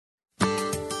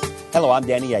Hello, I'm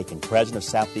Danny Aiken, President of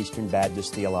Southeastern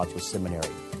Baptist Theological Seminary.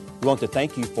 We want to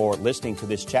thank you for listening to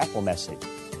this chapel message.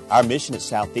 Our mission at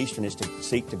Southeastern is to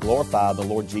seek to glorify the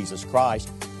Lord Jesus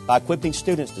Christ by equipping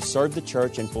students to serve the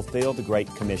church and fulfill the Great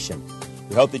Commission.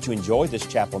 We hope that you enjoy this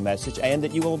chapel message and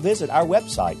that you will visit our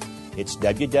website. It's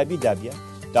www.sebts.edu.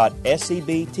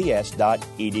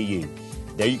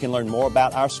 There you can learn more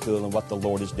about our school and what the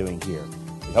Lord is doing here.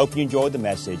 We hope you enjoyed the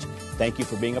message. Thank you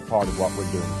for being a part of what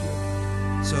we're doing here.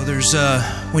 So there's,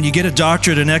 when you get a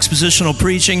doctorate in expositional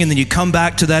preaching and then you come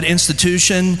back to that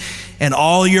institution and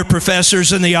all your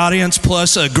professors in the audience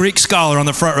plus a Greek scholar on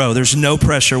the front row, there's no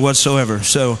pressure whatsoever.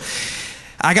 So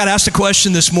I got asked a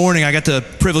question this morning. I got the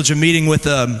privilege of meeting with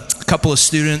a couple of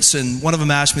students, and one of them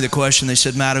asked me the question. They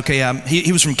said, Matt, okay,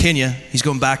 he was from Kenya. He's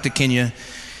going back to Kenya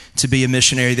to be a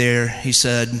missionary there. He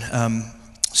said,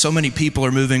 so many people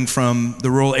are moving from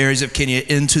the rural areas of Kenya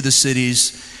into the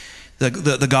cities.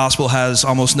 The gospel has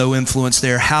almost no influence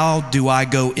there. How do I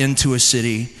go into a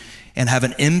city and have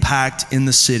an impact in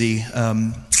the city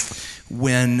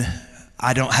when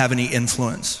I don't have any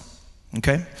influence?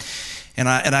 Okay? And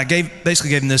I basically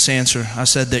gave him this answer. I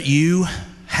said that you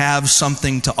have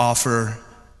something to offer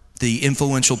the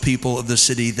influential people of the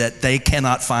city that they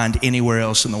cannot find anywhere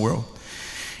else in the world.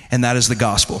 And that is the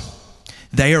gospel.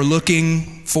 They are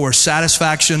looking for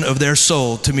satisfaction of their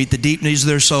soul to meet the deep needs of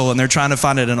their soul, and they're trying to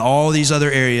find it in all these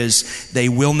other areas. They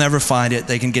will never find it.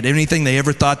 They can get anything they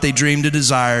ever thought they dreamed or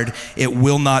desired. It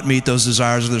will not meet those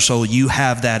desires of their soul. You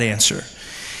have that answer.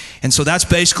 And so that's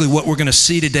basically what we're going to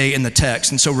see today in the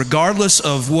text. And so regardless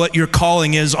of what your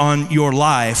calling is on your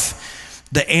life,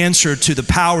 the answer to the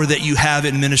power that you have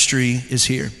in ministry is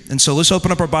here. And so let's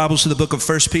open up our Bibles to the book of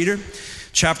 1 Peter,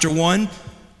 chapter 1.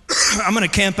 I'm going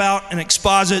to camp out and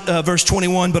exposit verse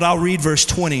 21, but I'll read verse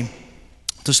 20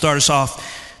 to start us off.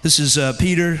 This is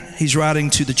Peter. He's writing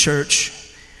to the church,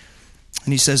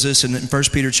 and he says this in 1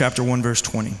 Peter chapter 1, verse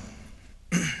 20.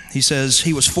 He says,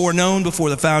 he was foreknown before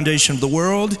the foundation of the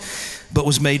world, but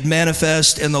was made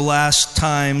manifest in the last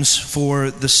times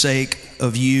for the sake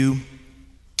of you.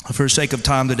 For the sake of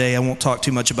time today, I won't talk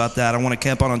too much about that. I want to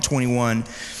camp out on 21.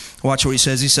 Watch what he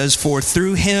says. He says, for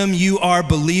through him you are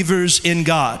believers in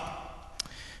God,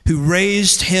 who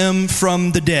raised him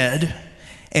from the dead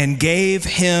and gave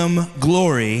him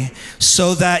glory,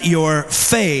 so that your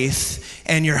faith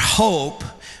and your hope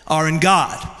are in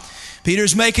God.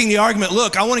 Peter's making the argument,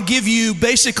 look, I want to give you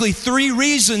basically three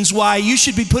reasons why you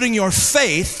should be putting your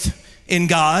faith in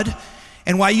God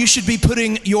and why you should be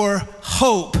putting your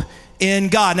hope in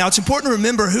God. Now, it's important to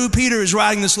remember who Peter is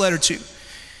writing this letter to.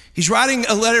 He's writing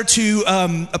a letter to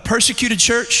a persecuted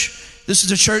church. This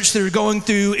is a church that are going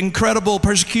through incredible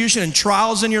persecution and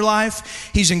trials in your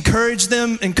life. He's encouraging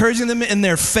them in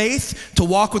their faith to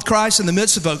walk with Christ in the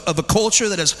midst of a culture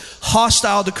that is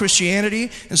hostile to Christianity.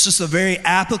 It's just a very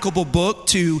applicable book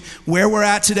to where we're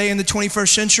at today in the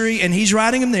 21st century. And he's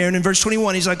writing them there. And in verse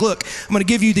 21, he's like, look, I'm going to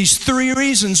give you these three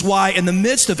reasons why in the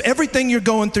midst of everything you're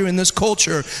going through in this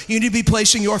culture, you need to be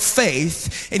placing your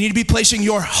faith and you need to be placing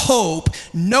your hope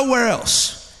nowhere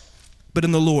else but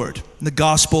in the Lord, the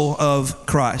gospel of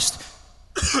Christ.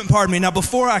 Pardon me. Now,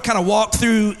 before I kind of walk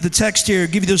through the text here,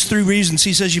 give you those three reasons.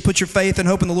 He says you put your faith and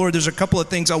hope in the Lord. There's a couple of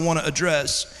things I want to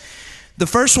address. The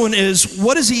first one is,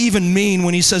 what does he even mean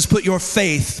when he says put your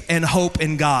faith and hope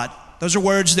in God? Those are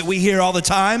words that we hear all the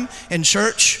time in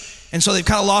church, and so they've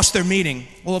kind of lost their meaning.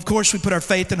 Well, of course, we put our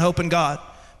faith and hope in God.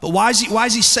 But why is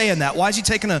he saying that? Why is he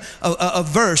taking a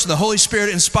verse, the Holy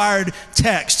Spirit-inspired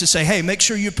text to say, hey, make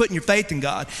sure you're putting your faith in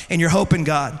God and your hope in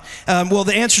God? Well,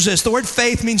 the answer is this. The word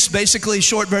faith means basically,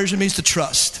 short version, means to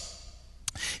trust.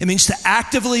 It means to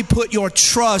actively put your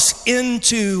trust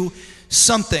into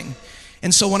something.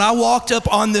 And so when I walked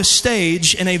up on this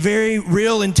stage in a very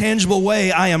real and tangible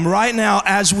way, I am right now,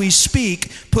 as we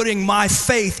speak, putting my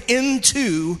faith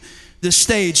into the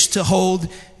stage to hold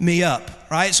me up,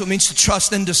 right? So it means to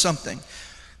trust into something.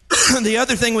 The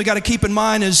other thing we got to keep in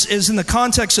mind is in the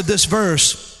context of this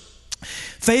verse,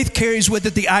 faith carries with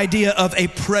it the idea of a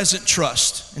present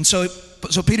trust. And so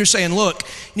Peter's saying, look,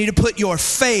 you need to put your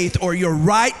faith or your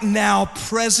right now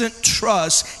present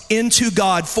trust into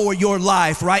God for your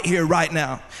life right here, right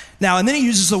now. Now, and then he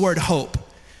uses the word hope.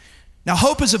 Now,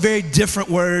 hope is a very different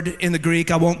word in the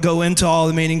Greek. I won't go into all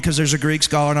the meaning because there's a Greek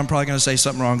scholar and I'm probably going to say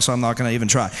something wrong, so I'm not going to even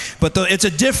try. But it's a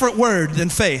different word than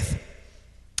faith.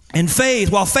 And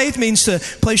faith, while faith means to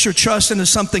place your trust into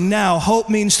something now, hope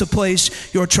means to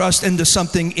place your trust into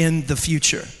something in the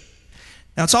future.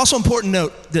 Now, it's also important to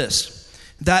note this,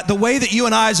 that the way that you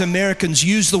and I as Americans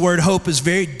use the word hope is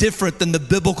very different than the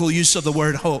biblical use of the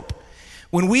word hope.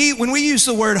 When we use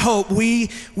the word hope, we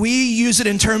use it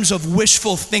in terms of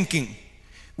wishful thinking.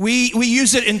 We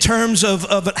use it in terms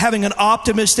of having an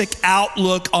optimistic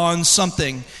outlook on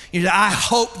something. I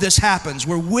hope this happens.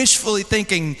 We're wishfully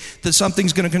thinking that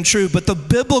something's going to come true. But the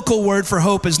biblical word for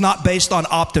hope is not based on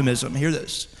optimism. Hear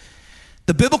this.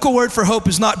 The biblical word for hope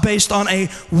is not based on a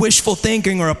wishful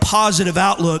thinking or a positive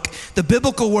outlook. The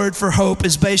biblical word for hope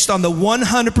is based on the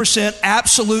 100%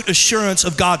 absolute assurance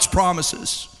of God's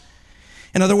promises.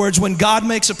 In other words, when God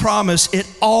makes a promise, it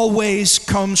always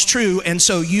comes true, and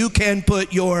so you can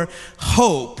put your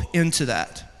hope into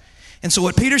that. And so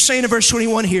what Peter's saying in verse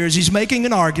 21 here is he's making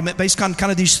an argument based on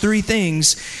kind of these three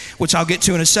things, which I'll get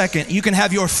to in a second. You can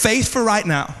have your faith for right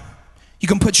now. You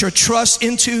can put your trust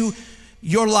into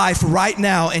your life right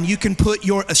now, and you can put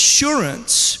your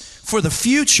assurance for the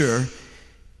future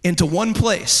into one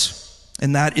place,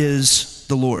 and that is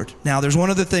the Lord. Now, there's one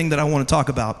other thing that I want to talk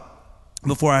about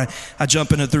before I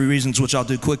jump into 3 reasons, which I'll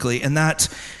do quickly. And that,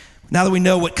 now that we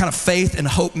know what kind of faith and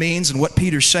hope means and what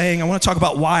Peter's saying, I want to talk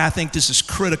about why I think this is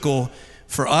critical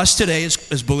for us today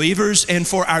as believers and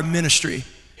for our ministry.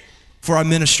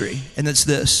 And it's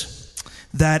this,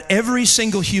 that every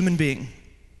single human being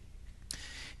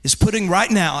is putting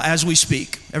right now, as we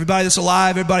speak, everybody that's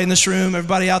alive, everybody in this room,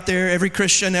 everybody out there, every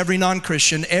Christian, every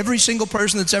non-Christian, every single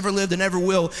person that's ever lived and ever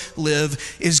will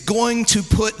live is going to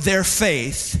put their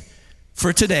faith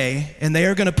for today, and they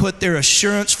are going to put their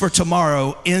assurance for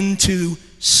tomorrow into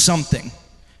something.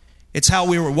 It's how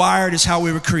we were wired, it's how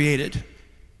we were created.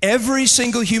 Every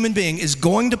single human being is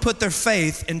going to put their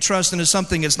faith and trust into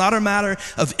something. It's not a matter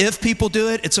of if people do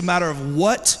it, it's a matter of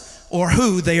what or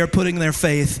who they are putting their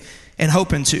faith and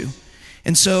hope into.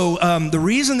 And so the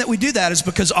reason that we do that is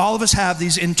because all of us have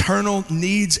these internal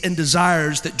needs and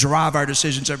desires that drive our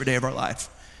decisions every day of our life.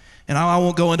 And I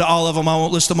won't go into all of them. I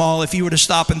won't list them all. If you were to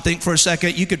stop and think for a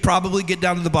second, you could probably get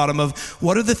down to the bottom of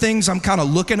what are the things I'm kind of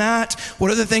looking at? What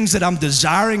are the things that I'm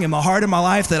desiring in my heart and my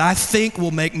life that I think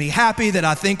will make me happy, that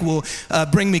I think will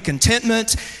bring me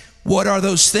contentment? What are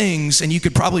those things? And you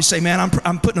could probably say, man,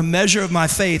 I'm putting a measure of my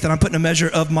faith and I'm putting a measure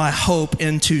of my hope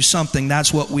into something.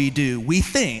 That's what we do. We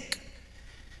think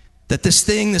that this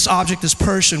thing, this object, this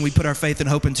person we put our faith and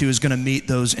hope into is going to meet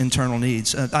those internal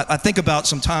needs. I think about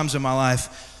some times in my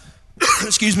life,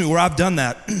 where I've done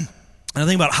that. And I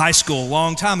think about high school, a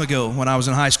long time ago when I was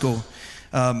in high school.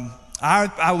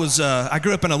 I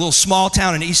grew up in a little small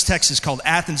town in East Texas called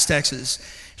Athens, Texas.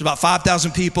 There's about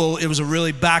 5,000 people. It was a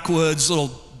really backwoods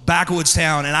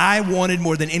town, and I wanted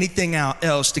more than anything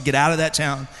else to get out of that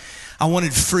town. I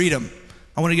wanted freedom.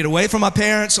 I wanted to get away from my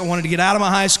parents. I wanted to get out of my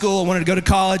high school. I wanted to go to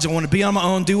college. I wanted to be on my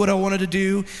own, do what I wanted to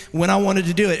do when I wanted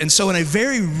to do it. And so in a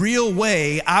very real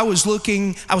way, I was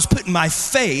putting my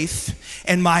faith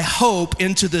and my hope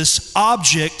into this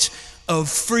object of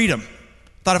freedom.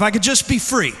 Thought if I could just be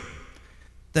free,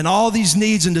 then all these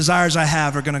needs and desires I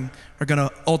have are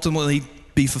gonna ultimately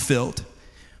be fulfilled.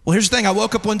 Well, here's the thing. I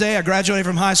woke up one day, I graduated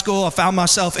from high school, I found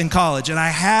myself in college, and I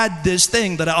had this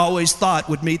thing that I always thought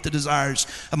would meet the desires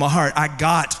of my heart. I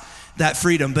got that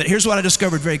freedom. But here's what I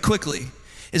discovered very quickly,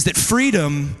 is that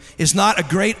freedom is not a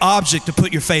great object to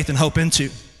put your faith and hope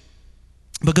into.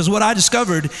 Because what I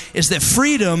discovered is that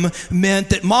freedom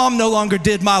meant that mom no longer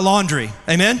did my laundry.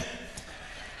 Amen?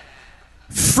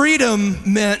 Freedom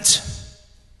meant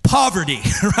poverty,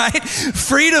 right?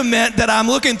 Freedom meant that I'm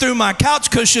looking through my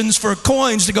couch cushions for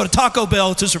coins to go to Taco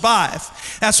Bell to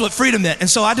survive. That's what freedom meant. And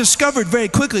so I discovered very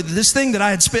quickly that this thing that I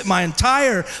had spent my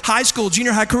entire high school,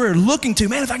 junior high career looking to,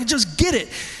 man, if I could just get it,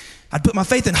 I'd put my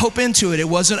faith and hope into it. It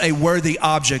wasn't a worthy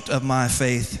object of my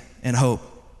faith and hope.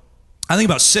 I think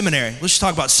about seminary. Let's just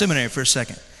talk about seminary for a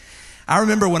second. I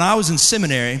remember when I was in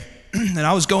seminary and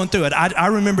I was going through it, I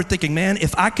remember thinking, man,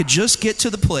 if I could just get to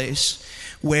the place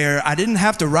where I didn't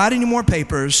have to write any more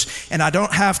papers and I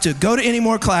don't have to go to any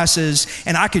more classes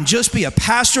and I can just be a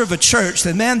pastor of a church,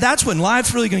 then man, that's when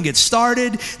life's really gonna get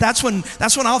started. That's when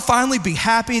I'll finally be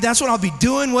happy. That's when I'll be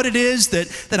doing what it is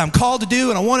that I'm called to do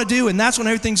and I wanna do, and that's when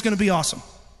everything's gonna be awesome.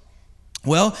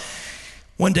 Well,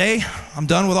 one day I'm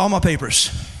done with all my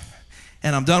papers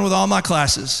and I'm done with all my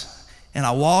classes. And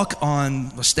I walk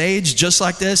on a stage just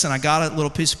like this, and I got a little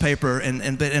piece of paper, and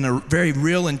in a very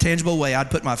real and tangible way, I'd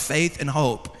put my faith and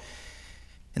hope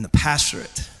in the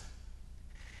pastorate.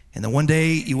 And then one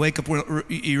day you wake up,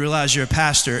 you realize you're a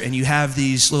pastor, and you have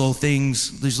these little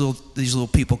things, these little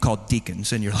people called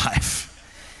deacons in your life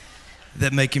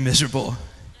that make you miserable.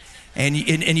 And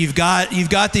you've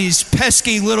got these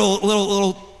pesky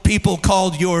little people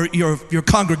called your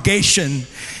congregation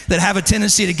that have a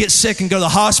tendency to get sick and go to the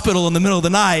hospital in the middle of the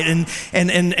night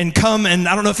and come, and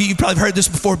I don't know if you've probably heard this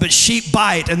before, but sheep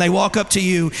bite, and they walk up to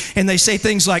you and they say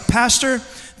things like, "Pastor,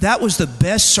 that was the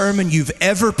best sermon you've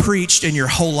ever preached in your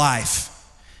whole life."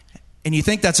 And you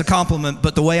think that's a compliment,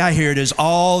 but the way I hear it is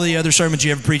all the other sermons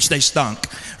you ever preached, they stunk,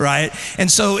 right?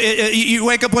 And so you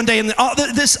wake up one day and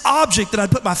this object that I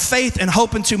put my faith and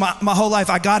hope into my whole life,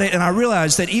 I got it, and I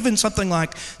realized that even something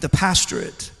like the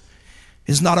pastorate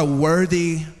is not a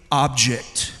worthy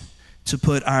object to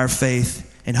put our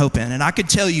faith and hope in. And I could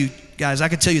tell you, guys,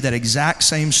 that exact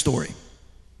same story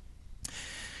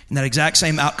and that exact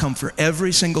same outcome for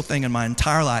every single thing in my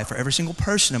entire life, for every single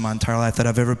person in my entire life that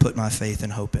I've ever put my faith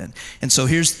and hope in. And so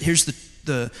here's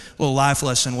the little life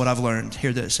lesson, what I've learned.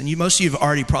 Hear this. And most of you have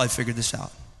already probably figured this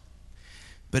out.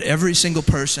 But every single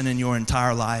person in your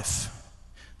entire life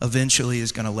eventually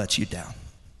is going to let you down.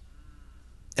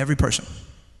 Every person.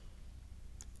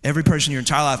 Every person in your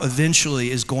entire life eventually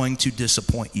is going to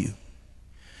disappoint you.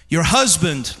 Your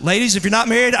husband, ladies, if you're not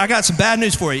married, I got some bad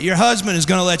news for you. Your husband is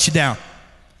going to let you down.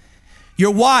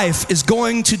 Your wife is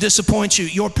going to disappoint you.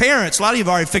 Your parents, a lot of you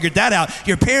have already figured that out.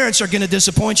 Your parents are going to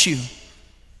disappoint you.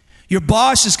 Your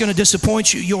boss is going to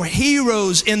disappoint you. Your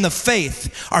heroes in the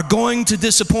faith are going to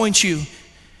disappoint you.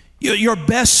 Your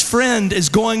best friend is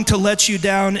going to let you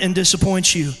down and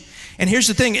disappoint you. And here's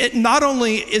the thing, not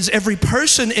only is every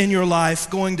person in your life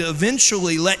going to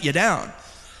eventually let you down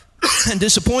and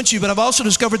disappoint you, but I've also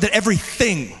discovered that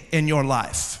everything in your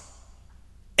life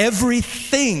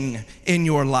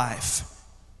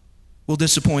will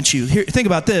disappoint you. Here, think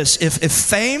about this. If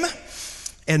fame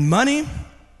and money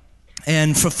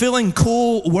and fulfilling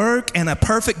cool work and a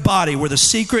perfect body were the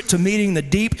secret to meeting the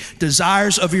deep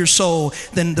desires of your soul,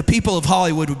 then the people of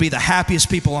Hollywood would be the happiest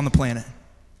people on the planet.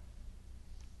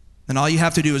 And all you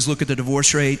have to do is look at the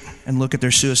divorce rate and look at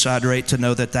their suicide rate to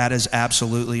know that that is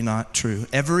absolutely not true.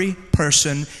 Every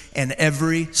person and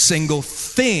every single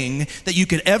thing that you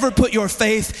could ever put your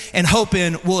faith and hope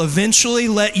in will eventually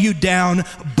let you down,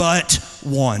 but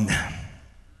one.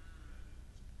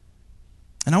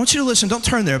 And I want you to listen, don't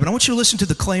turn there, but I want you to listen to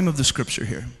the claim of the scripture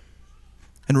here.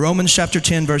 In Romans chapter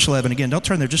 10, verse 11, again, don't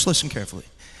turn there, just listen carefully.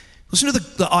 Listen to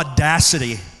the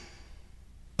audacity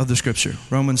of the scripture,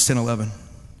 Romans 10, 11.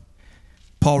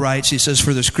 Paul writes, he says,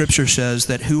 "For the scripture says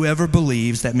that whoever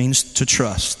believes," that means to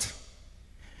trust,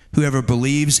 "whoever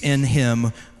believes in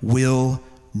him will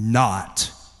not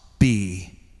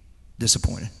be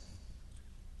disappointed."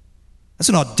 That's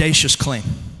an audacious claim.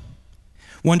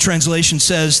 One translation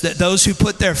says that those who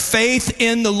put their faith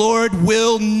in the Lord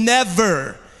will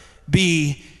never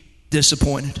be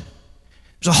disappointed.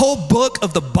 There's a whole book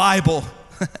of the Bible,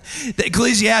 the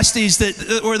Ecclesiastes,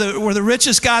 where the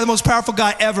richest guy, the most powerful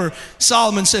guy ever,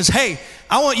 Solomon says, "Hey,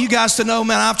 I want you guys to know,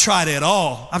 man, I've tried it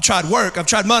all. I've tried work, I've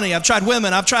tried money, I've tried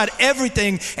women, I've tried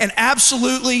everything, and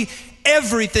absolutely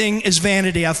everything is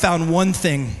vanity. I've found one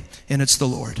thing, and it's the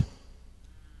Lord."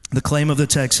 The claim of the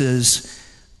text is,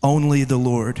 only the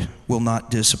Lord will not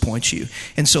disappoint you.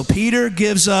 And so Peter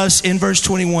gives us in verse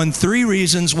 21 3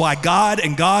 reasons why God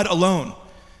and God alone,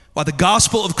 why the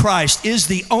gospel of Christ is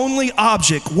the only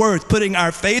object worth putting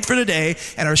our faith for today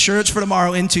and our assurance for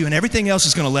tomorrow into, and everything else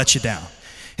is going to let you down.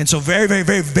 And so very, very,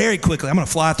 very, very quickly, I'm going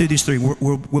to fly through these 3.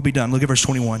 We'll be done. Look at verse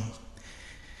 21.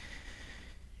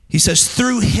 He says,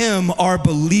 through him are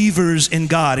believers in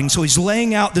God. And so he's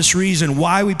laying out this reason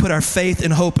why we put our faith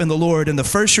and hope in the Lord. And the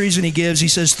first reason he gives, he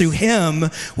says, through him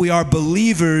we are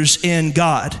believers in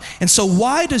God. And so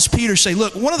why does Peter say,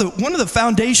 look, one of the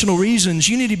foundational reasons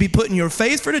you need to be putting your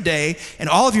faith for today and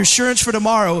all of your assurance for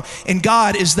tomorrow in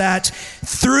God is that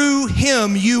through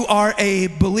him you are a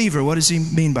believer. What does he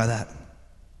mean by that?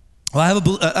 Well, I have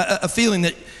a feeling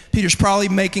that Peter's probably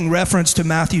making reference to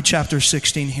Matthew chapter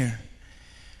 16 here,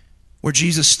 where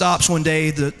Jesus stops one day,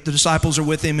 the disciples are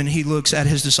with him, and he looks at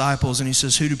his disciples and he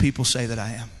says, who do people say that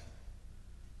I am?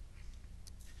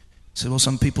 He said, well,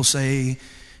 some people say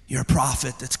you're a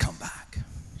prophet that's come back.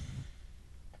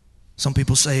 Some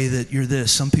people say that you're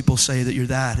this. Some people say that you're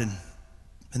that. And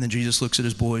then Jesus looks at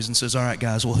his boys and says, all right,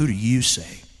 guys, well, who do you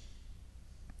say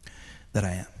that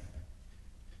I am?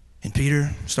 And Peter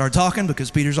started talking,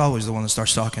 because Peter's always the one that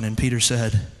starts talking. And Peter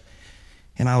said,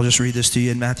 and I'll just read this to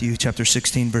you in Matthew chapter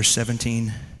 16, verse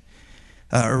 17.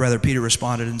 Or rather, Peter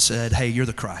responded and said, hey, you're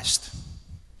the Christ.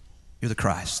 You're the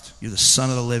Christ. You're the Son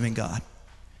of the living God.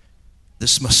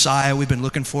 This Messiah we've been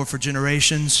looking for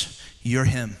generations, you're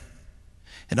him.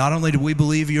 And not only do we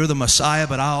believe you're the Messiah,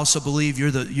 but I also believe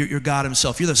you're God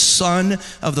himself. You're the Son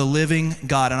of the living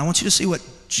God. And I want you to see what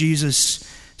Jesus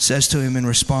says to him in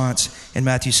response in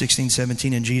Matthew 16,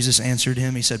 17. And Jesus answered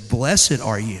him. He said, blessed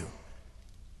are you.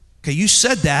 Okay, you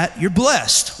said that. You're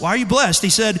blessed. Why are you blessed? He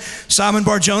said, Simon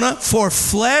Bar-Jonah, for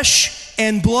flesh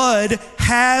and blood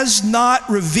has not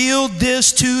revealed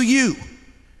this to you,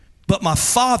 but my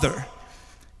Father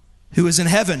who is in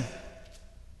heaven.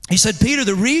 He said, Peter,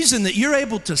 the reason that you're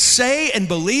able to say and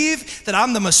believe that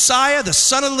I'm the Messiah, the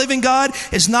Son of the living God,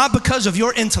 is not because of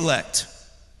your intellect.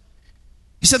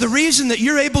 He said, the reason that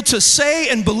you're able to say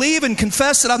and believe and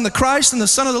confess that I'm the Christ and the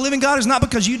Son of the living God is not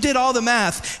because you did all the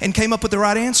math and came up with the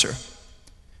right answer.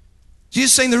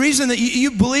 Jesus is saying the reason that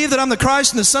you believe that I'm the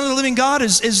Christ and the Son of the living God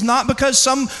is not because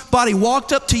somebody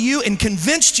walked up to you and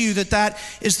convinced you that that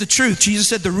is the truth. Jesus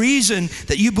said the reason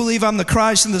that you believe I'm the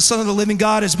Christ and the Son of the living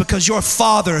God is because your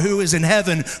Father who is in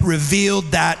heaven revealed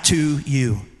that to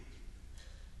you.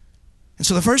 And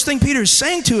so the first thing Peter is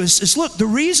saying to us is, look, the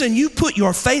reason you put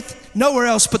your faith nowhere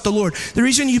else but the Lord, the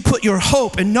reason you put your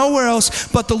hope in nowhere else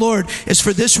but the Lord is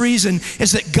for this reason,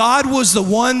 is that God was the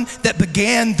one that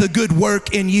began the good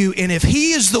work in you. And if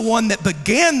He is the one that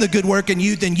began the good work in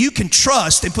you, then you can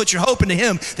trust and put your hope into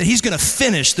Him that He's going to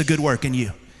finish the good work in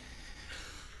you.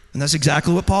 And that's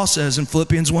exactly what Paul says in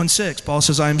Philippians 1:6. Paul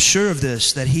says, I am sure of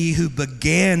this, that He who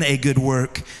began a good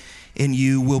work in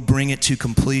you will bring it to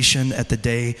completion at the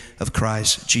day of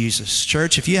Christ Jesus.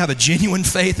 Church, if you have a genuine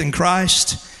faith in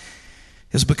Christ,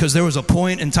 it's because there was a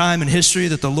point in time in history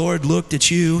that the Lord looked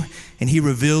at you and He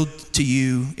revealed to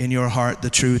you in your heart the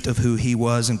truth of who He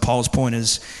was. And Paul's point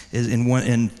is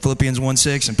in Philippians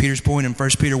 1:6, and Peter's point in 1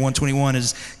 Peter 1:21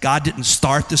 is God didn't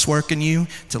start this work in you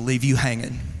to leave you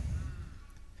hanging.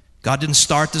 God didn't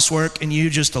start this work in you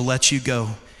just to let you go.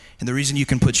 And the reason you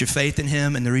can put your faith in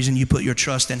Him and the reason you put your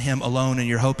trust in Him alone and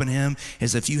your hope in Him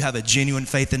is if you have a genuine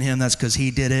faith in Him, that's because He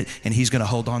did it and He's going to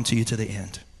hold on to you to the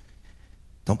end.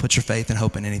 Don't put your faith and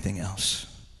hope in anything else.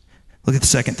 Look at the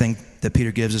second thing that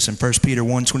Peter gives us in 1 Peter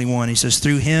 1:21. He says,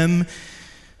 through Him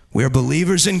we are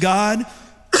believers in God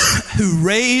who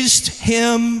raised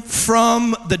Him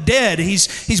from the dead.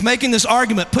 He's making this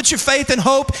argument. Put your faith and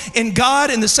hope in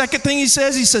God. And the second thing he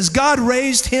says, God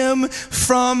raised Him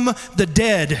from the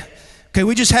dead. Okay,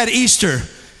 we just had Easter.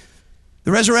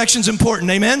 The resurrection's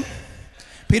important, amen?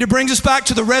 Peter brings us back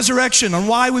to the resurrection on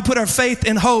why we put our faith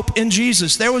and hope in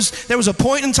Jesus. There was a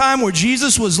point in time where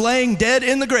Jesus was laying dead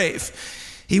in the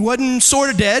grave. He wasn't sort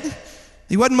of dead.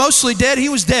 He wasn't mostly dead. He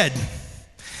was dead.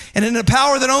 And in the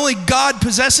power that only God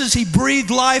possesses, He breathed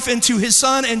life into His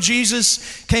Son, and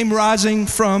Jesus came rising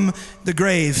from the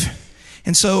grave.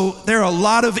 And so there are a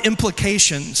lot of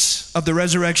implications of the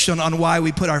resurrection on why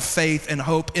we put our faith and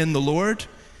hope in the Lord.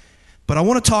 But I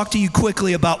want to talk to you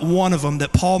quickly about one of them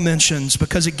that Paul mentions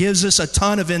because it gives us a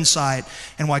ton of insight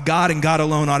and why God and God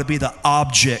alone ought to be the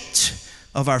object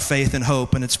of our faith and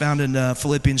hope. And it's found in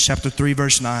Philippians chapter 3,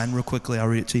 verse 9. Real quickly, I'll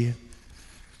read it to you.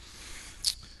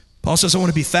 Paul says, I want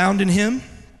to be found in Him,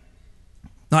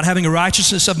 not having a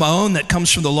righteousness of my own that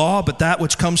comes from the law, but that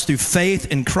which comes through faith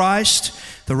in Christ,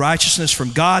 the righteousness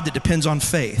from God that depends on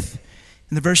faith.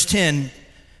 In the verse 10,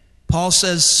 Paul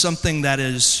says something that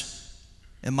is,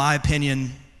 in my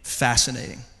opinion,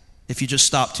 fascinating, if you just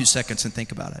stop 2 seconds and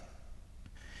think about it.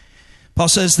 Paul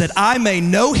says that I may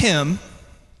know Him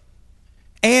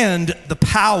and the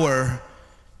power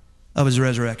of His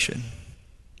resurrection.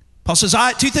 Paul says,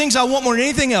 two things I want more than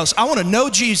anything else. I want to know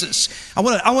Jesus. I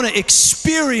want to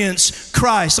experience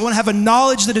Christ. I want to have a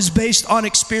knowledge that is based on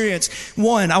experience.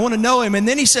 One, I want to know Him. And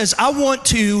then he says, I want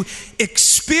to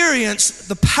experience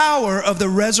the power of the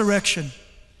resurrection.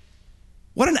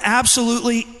 What an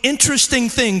absolutely interesting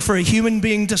thing for a human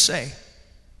being to say.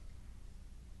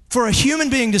 For a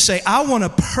human being to say, I want to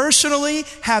personally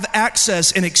have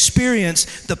access and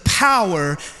experience the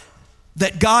power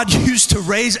that God used to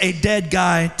raise a dead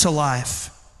guy to life.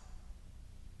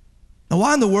 Now,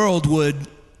 why in the world would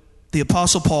the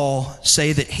Apostle Paul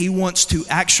say that he wants to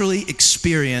actually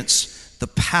experience the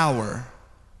power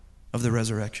of the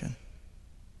resurrection?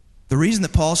 The reason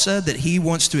that Paul said that he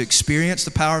wants to experience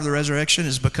the power of the resurrection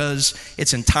is because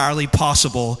it's entirely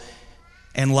possible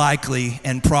and likely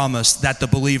and promised that the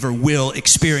believer will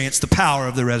experience the power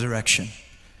of the resurrection.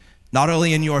 Not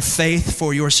only in your faith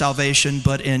for your salvation,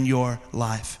 but in your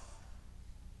life.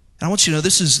 And I want you to know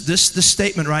this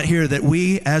statement right here that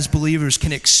we as believers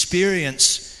can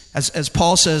experience, as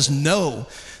Paul says, know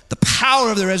the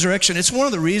power of the resurrection. It's one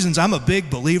of the reasons I'm a big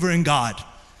believer in God.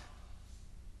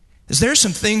 Is there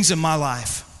some things in my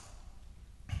life,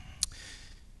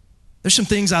 there's some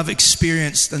things I've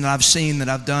experienced and that I've seen that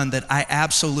I've done that I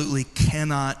absolutely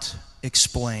cannot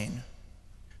explain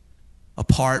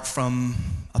apart from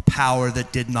a power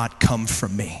that did not come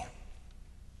from me.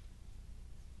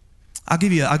 I'll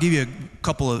give you a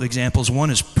couple of examples. One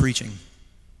is preaching.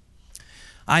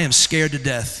 I am scared to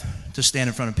death to stand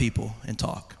in front of people and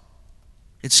talk.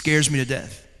 It scares me to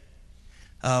death.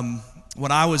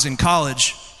 When I was in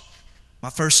college, my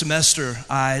first semester,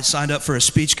 I signed up for a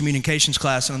speech communications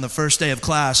class, and on the first day of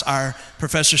class, our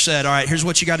professor said, all right, here's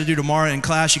what you got to do tomorrow in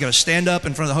class. You got to stand up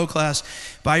in front of the whole class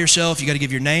by yourself. You got to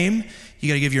give your name, you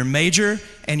got to give your major,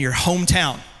 and your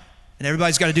hometown. And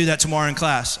everybody's got to do that tomorrow in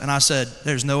class. And I said,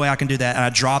 there's no way I can do that. And I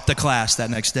dropped the class that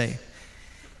next day.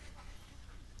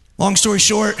 Long story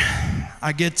short,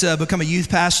 I get to become a youth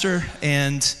pastor,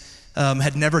 and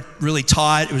had never really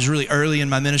taught. It was really early in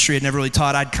my ministry. I'd never really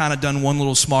taught. I'd kind of done one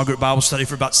little small group Bible study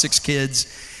for about 6 kids.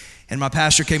 And my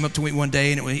pastor came up to me one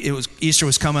day, and it was Easter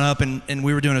was coming up, and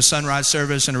we were doing a sunrise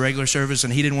service and a regular service,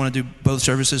 and he didn't want to do both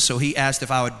services, so he asked if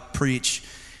I would preach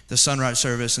the sunrise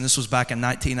service. And this was back in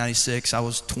 1996. I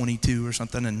was 22 or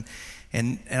something,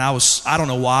 and I don't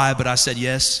know why, but I said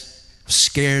yes. I was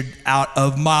scared out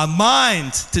of my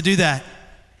mind to do that.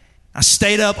 I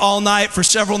stayed up all night for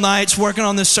several nights working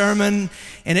on this sermon,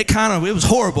 and it was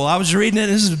horrible. I was reading it,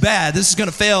 and this is bad. This is going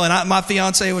to fail. And my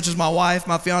fiance, which is my wife,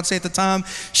 my fiance at the time,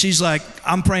 she's like,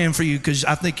 I'm praying for you because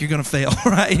I think you're going to fail,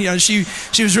 right? You know, she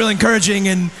was really encouraging,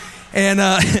 and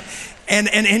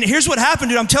here's what happened,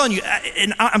 dude. I'm telling you,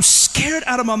 and I'm scared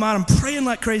out of my mind. I'm praying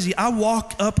like crazy. I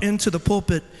walk up into the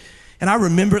pulpit, and I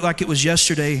remember it like it was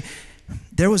yesterday.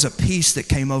 There was a peace that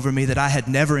came over me that I had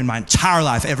never in my entire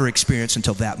life ever experienced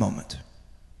until that moment.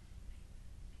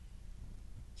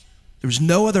 There was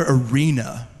no other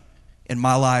arena in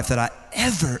my life that I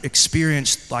ever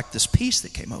experienced like this peace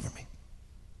that came over me.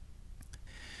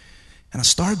 And I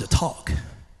started to talk.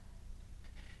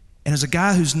 And as a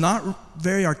guy who's not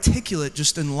very articulate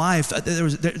just in life,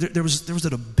 there was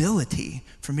an ability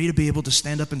for me to be able to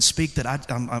stand up and speak that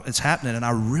it's happening. And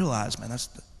I realized, man, this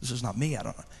is not me. I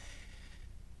don't know.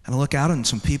 And I look out and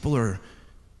some people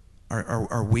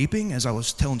are weeping as I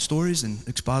was telling stories and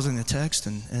expositing the text.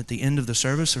 And at the end of the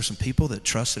service, there's some people that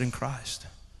trusted in Christ.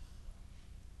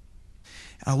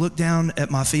 I look down at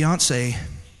my fiance,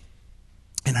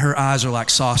 and her eyes are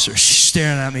like saucers. She's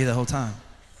staring at me the whole time.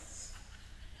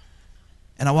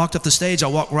 And I walked up the stage. I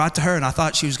walked right to her, and I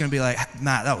thought she was going to be like,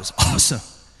 Matt, that was awesome.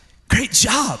 Great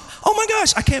job. Oh my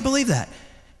gosh, I can't believe that.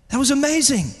 That was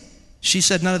amazing. She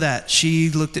said none of that. She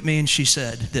looked at me and she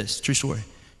said this, true story.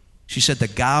 She said, the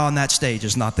guy on that stage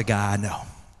is not the guy I know.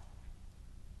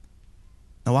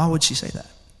 Now, why would she say that?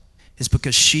 It's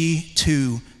because she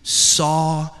too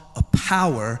saw a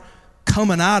power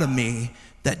coming out of me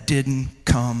that didn't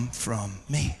come from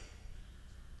me.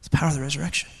 It's the power of the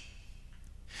resurrection.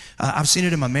 I've seen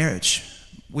it in my marriage.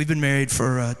 We've been married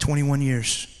for 21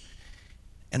 years.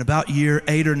 And about year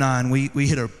 8 or 9, we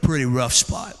hit a pretty rough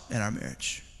spot in our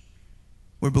marriage.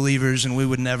 We're believers, and we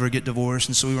would never get divorced,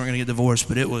 and so we weren't going to get divorced,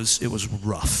 but it was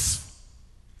rough.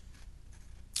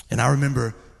 And I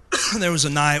remember there was a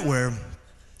night where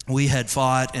we had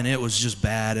fought, and it was just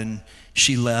bad, and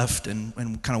she left and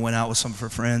kind of went out with some of her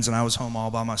friends, and I was home all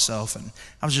by myself, and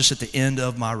I was just at the end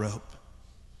of my rope.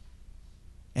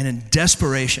 And in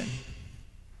desperation,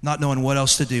 not knowing what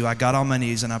else to do, I got on my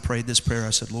knees and I prayed this prayer.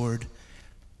 I said, Lord,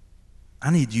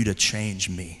 I need you to change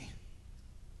me.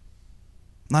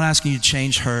 I'm not asking you to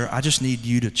change her. I just need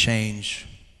you to change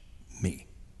me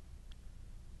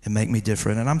and make me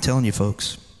different. And I'm telling you,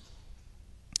 folks,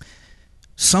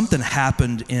 something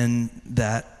happened in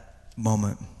that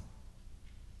moment.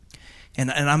 And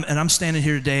I'm standing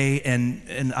here today,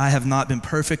 and I have not been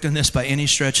perfect in this by any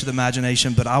stretch of the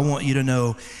imagination, but I want you to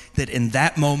know that in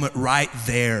that moment right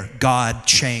there, God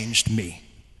changed me.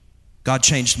 God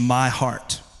changed my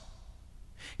heart.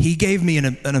 He gave me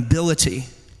an ability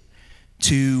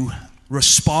to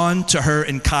respond to her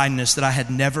in kindness that I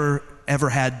had never, ever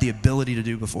had the ability to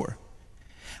do before.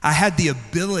 I had the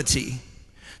ability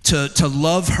to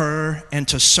love her and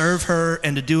to serve her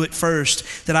and to do it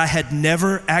first that I had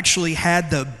never actually had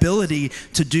the ability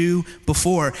to do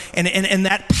before. And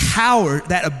that power,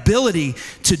 that ability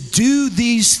to do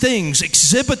these things,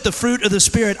 exhibit the fruit of the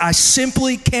Spirit, I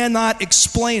simply cannot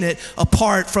explain it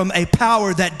apart from a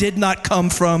power that did not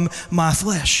come from my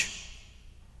flesh.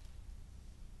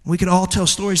 We could all tell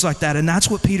stories like that, and that's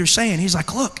what Peter's saying. He's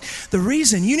like, look, the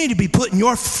reason you need to be putting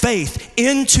your faith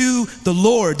into the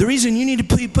Lord, the reason you need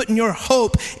to be putting your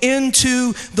hope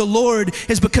into the Lord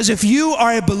is because if you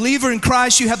are a believer in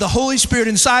Christ, you have the Holy Spirit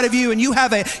inside of you, and you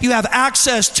have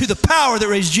access to the power that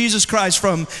raised Jesus Christ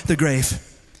from the grave.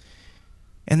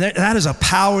 And that is a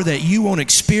power that you won't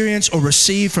experience or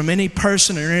receive from any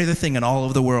person or any other thing in all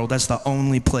of the world. That's the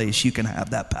only place you can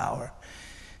have that power.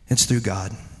 It's through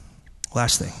God.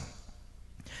 Last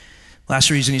Last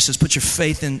reason, he says, put your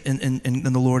faith in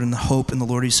the Lord and the hope in the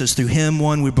Lord. He says, through him,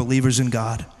 one, we're believers in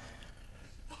God,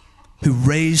 who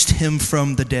raised him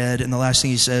from the dead. And the last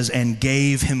thing he says, and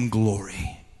gave him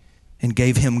glory. And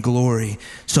gave him glory,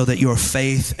 so that your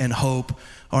faith and hope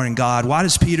are in God. Why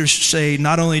does Peter say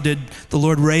not only did the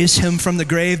Lord raise him from the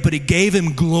grave, but he gave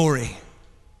him glory?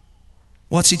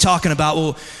 What's he talking about?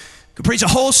 Well, could preach a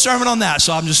whole sermon on that,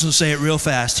 so I'm just going to say it real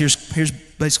fast. Here's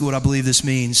basically what I believe this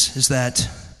means, is that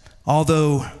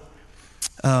although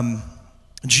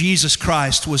Jesus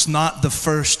Christ was not the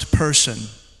first person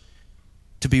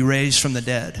to be raised from the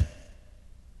dead,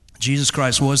 Jesus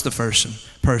Christ was the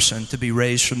first person to be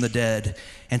raised from the dead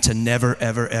and to never,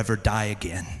 ever, ever die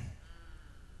again,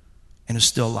 and is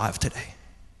still alive today. I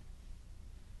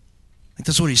think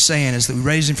that's what he's saying, is that we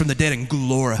raised him from the dead and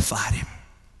glorified him.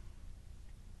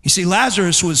 You see,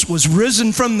 Lazarus was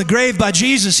risen from the grave by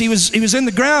Jesus. He was in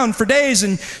the ground for days,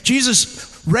 and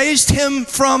Jesus raised him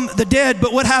from the dead.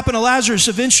 But what happened to Lazarus?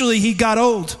 Eventually he got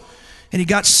old and he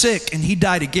got sick and he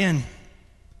died again.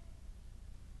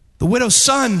 The widow's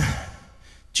son,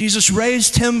 Jesus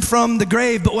raised him from the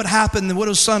grave, but what happened? The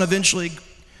widow's son eventually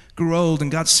grew old and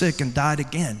got sick and died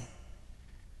again.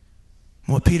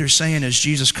 What Peter's saying is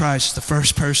Jesus Christ, the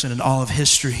first person in all of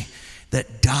history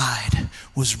that died,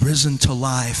 was risen to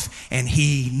life, and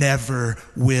he never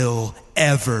will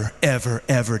ever, ever,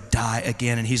 ever die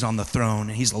again. And he's on the throne,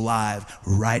 and he's alive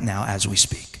right now as we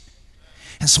speak.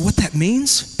 And so what that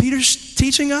means, Peter's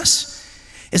teaching us,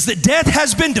 is that death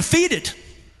has been defeated.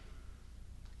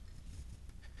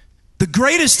 The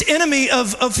greatest enemy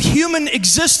of human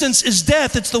existence is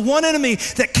death. It's the one enemy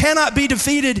that cannot be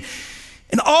defeated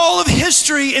in all of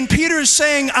history. And Peter is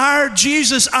saying, our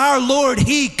Jesus, our Lord,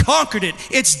 he conquered it.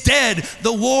 It's dead.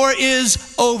 The war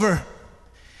is over.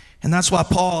 And that's why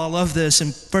Paul, I love this, in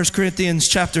 1 Corinthians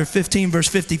chapter 15, verse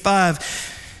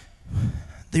 55,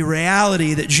 the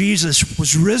reality that Jesus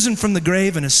was risen from the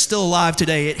grave and is still alive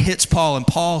today, it hits Paul, and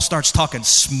Paul starts talking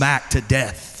smack to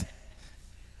death.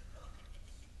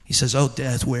 He says, oh,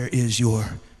 death, where is your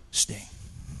sting?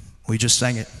 We just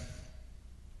sang it.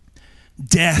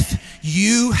 Death,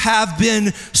 you have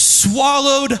been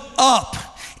swallowed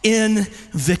up in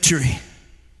victory.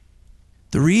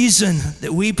 The reason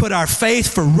that we put our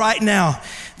faith for right now,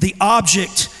 the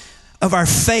object of our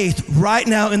faith right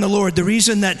now in the Lord, the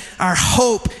reason that our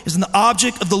hope is in the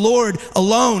object of the Lord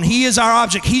alone, he is our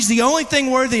object. He's the only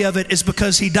thing worthy of it, is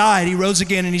because he died, he rose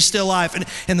again, and he's still alive. And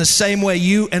in the same way,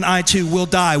 you and I too will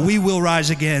die. We will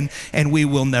rise again, and we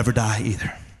will never die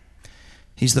either.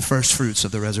 He's the first fruits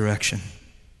of the resurrection.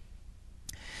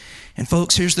 And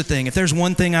folks, here's the thing. If there's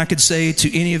one thing I could say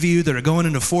to any of you that are going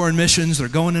into foreign missions, that are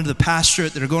going into the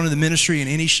pastorate, that are going into the ministry in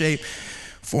any shape,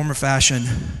 form, or fashion,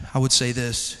 I would say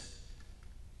this: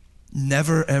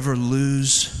 never ever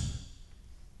lose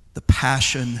the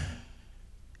passion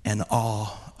and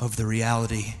awe of the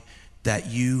reality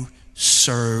that you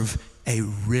serve a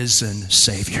risen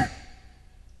Savior.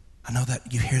 I know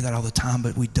that you hear that all the time,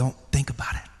 but we don't think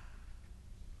about it.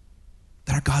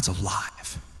 That our God's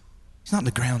alive. He's not in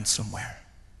the ground somewhere.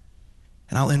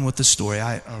 And I'll end with this story.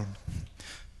 I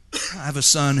have a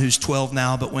son who's 12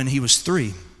 now, but when he was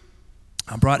 3,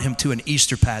 I brought him to an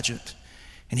Easter pageant.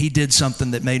 And he did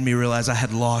something that made me realize I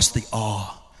had lost the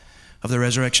awe of the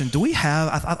resurrection. Do we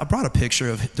have, I brought a picture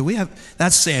of, do we have,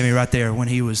 that's Sammy right there when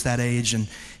he was that age, and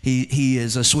he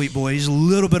is a sweet boy. He's a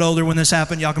little bit older when this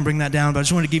happened. Y'all can bring that down, but I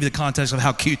just wanted to give you the context of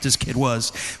how cute this kid was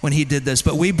when he did this.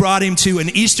 But we brought him to an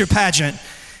Easter pageant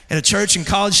at a church in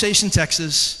College Station,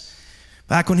 Texas.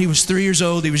 Back when he was 3 years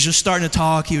old, he was just starting to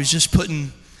talk. He was just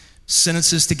putting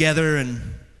sentences together,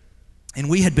 and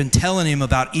we had been telling him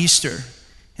about Easter.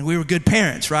 And we were good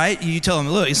parents, right? You tell him,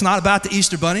 look, it's not about the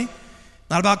Easter bunny,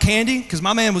 not about candy, because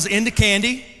my man was into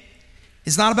candy.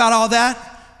 It's not about all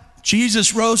that.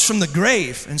 Jesus rose from the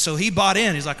grave. And so he bought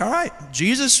in. He's like, all right,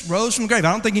 Jesus rose from the grave.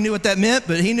 I don't think he knew what that meant,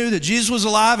 but he knew that Jesus was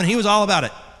alive, and he was all about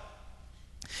it.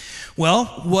 Well,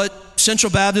 what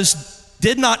Central Baptist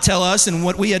did not tell us, and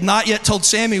what we had not yet told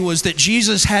Sammy, was that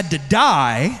Jesus had to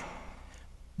die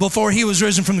before he was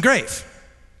risen from the grave.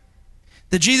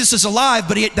 That Jesus is alive,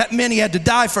 but that meant he had to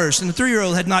die first. And the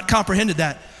 3-year-old had not comprehended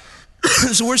that.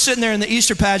 So we're sitting there in the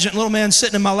Easter pageant, little man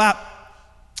sitting in my lap,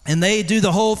 and they do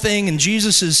the whole thing, and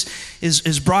Jesus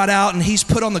is brought out, and he's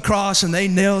put on the cross, and they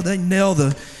nail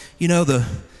the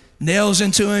nails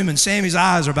into him, and Sammy's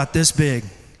eyes are about this big.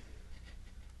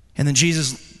 And then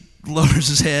Jesus lowers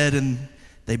his head, and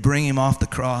they bring him off the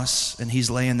cross, and he's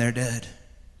laying there dead.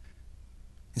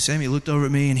 And Sammy looked over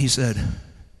at me, and he said,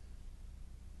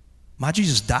 my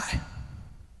Jesus die?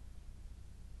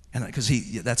 And because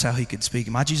that's how he could speak.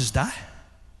 My Jesus die?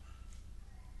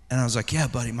 And I was like, yeah,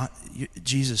 buddy,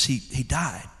 Jesus, he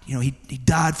died. You know, he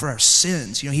died for our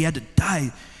sins. You know, he had to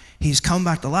die. He's come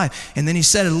back to life. And then he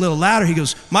said it a little louder. He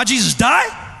goes, my Jesus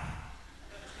died?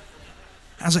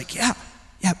 I was like, yeah,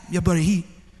 buddy,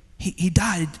 he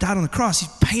died. He died on the cross. He's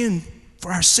paying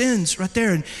for our sins right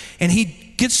there. And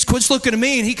he quits looking at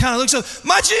me, and he kind of looks up,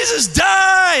 my Jesus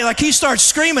died! Like he starts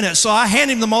screaming it. So I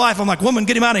hand him my wife. I'm like, woman,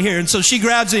 get him out of here. And so she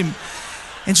grabs him,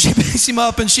 and she picks him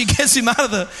up, and she gets him out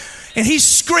of and he's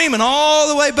screaming all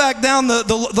the way back down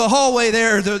the hallway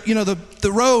there,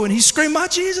 the row, and he's screaming, my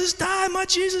Jesus died, my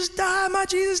Jesus died, my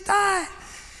Jesus died.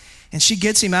 And she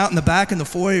gets him out in the back in the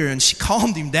foyer, and she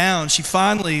calmed him down. She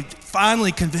finally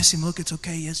convinced him, look, it's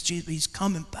okay, yes, Jesus, he's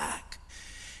coming back.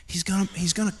 He's gonna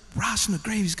rise from the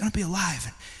grave, he's gonna be alive.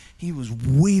 And he was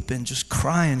weeping, just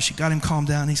crying. She got him calmed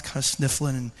down, he's kind of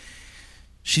sniffling, and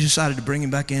she decided to bring him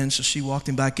back in, so she walked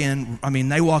him back in. I mean,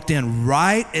 they walked in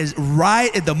right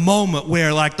at the moment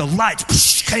where like the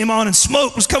lights came on and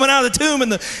smoke was coming out of the tomb,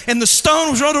 and the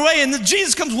stone was rolled away, and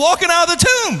Jesus comes walking out of the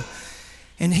tomb.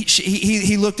 And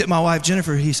he looked at my wife,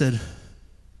 Jennifer. He said,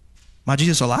 my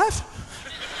Jesus alive?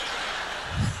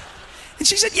 And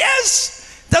she said,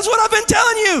 yes, that's what I've been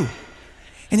telling you.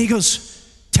 And he goes,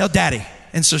 tell Daddy.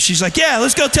 And so she's like, yeah,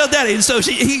 let's go tell Daddy. And so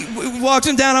he walks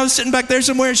him down. I was sitting back there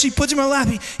somewhere, and she puts him in my lap.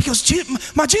 He goes,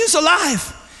 my Jesus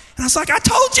alive. And I was like, I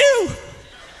told you,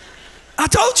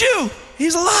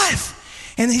 he's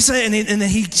alive. And he said, and then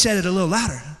he said it a little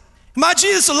louder, my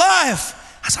Jesus alive.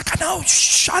 I was like,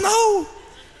 I know.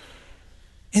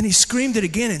 And he screamed it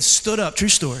again and stood up. True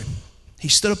story. He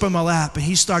stood up on my lap, and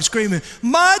he started screaming,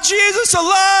 my Jesus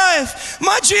alive,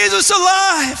 my Jesus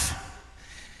alive.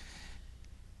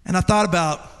 And I thought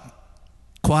about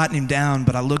quietening him down,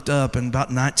 but I looked up, and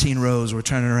about 19 rows were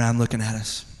turning around looking at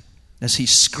us as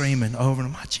he's screaming over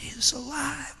him, my Jesus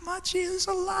alive, my Jesus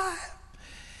alive.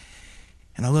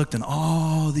 And I looked, and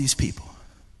all these people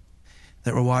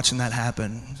that were watching that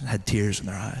happen had tears in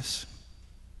their eyes.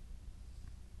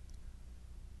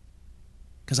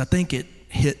 Because I think it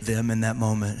hit them in that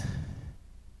moment,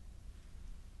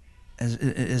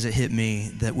 as it hit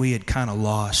me, that we had kind of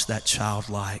lost that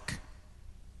childlike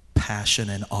passion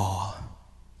and awe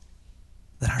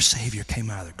that our Savior came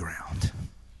out of the ground.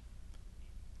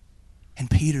 And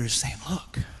Peter is saying,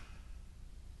 look,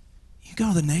 you go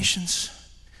to the nations,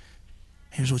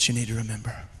 here's what you need to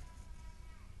remember.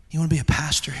 You want to be a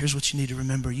pastor, here's what you need to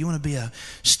remember. You want to be a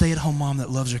stay-at-home mom that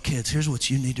loves her kids, here's what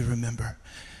you need to remember.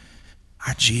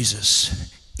 Our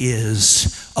Jesus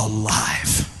is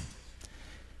alive.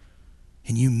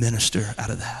 And you minister out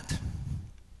of that.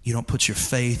 You don't put your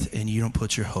faith and you don't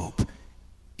put your hope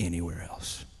anywhere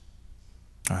else.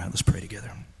 All right, let's pray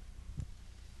together.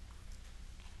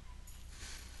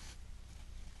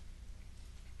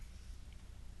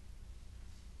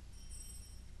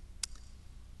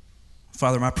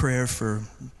 Father, my prayer for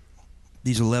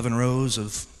these 11 rows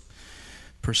of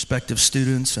prospective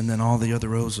students and then all the other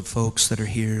rows of folks that are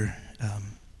here,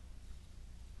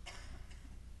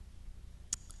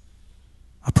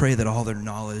 I pray that all their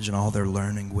knowledge and all their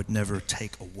learning would never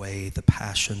take away the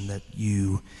passion that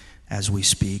you, as we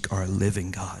speak, are a living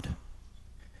God,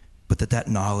 but that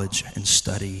knowledge and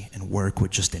study and work would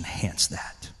just enhance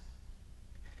that.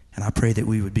 And I pray that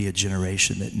we would be a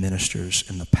generation that ministers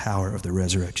in the power of the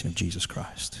resurrection of Jesus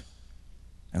Christ.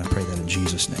 And I pray that in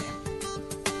Jesus' name.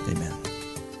 Amen.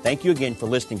 Thank you again for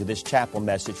listening to this chapel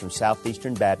message from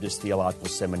Southeastern Baptist Theological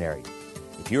Seminary.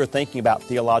 If you are thinking about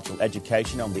theological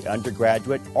education on the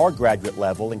undergraduate or graduate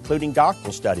level, including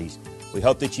doctoral studies, we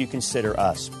hope that you consider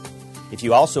us. If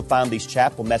you also find these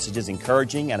chapel messages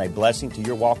encouraging and a blessing to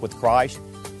your walk with Christ,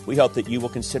 we hope that you will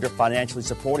consider financially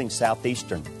supporting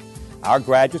Southeastern. Our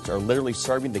graduates are literally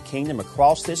serving the kingdom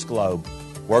across this globe,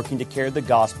 working to carry the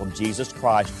gospel of Jesus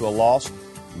Christ to a lost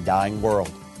and dying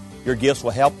world. Your gifts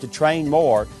will help to train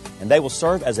more, and they will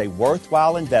serve as a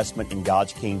worthwhile investment in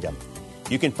God's kingdom.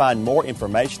 You can find more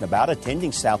information about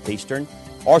attending Southeastern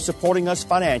or supporting us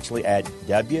financially at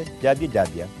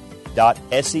www.sebts.edu.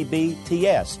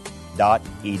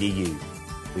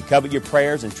 We covet your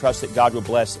prayers and trust that God will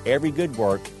bless every good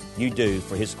work you do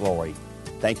for His glory.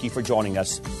 Thank you for joining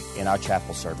us in our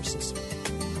chapel services.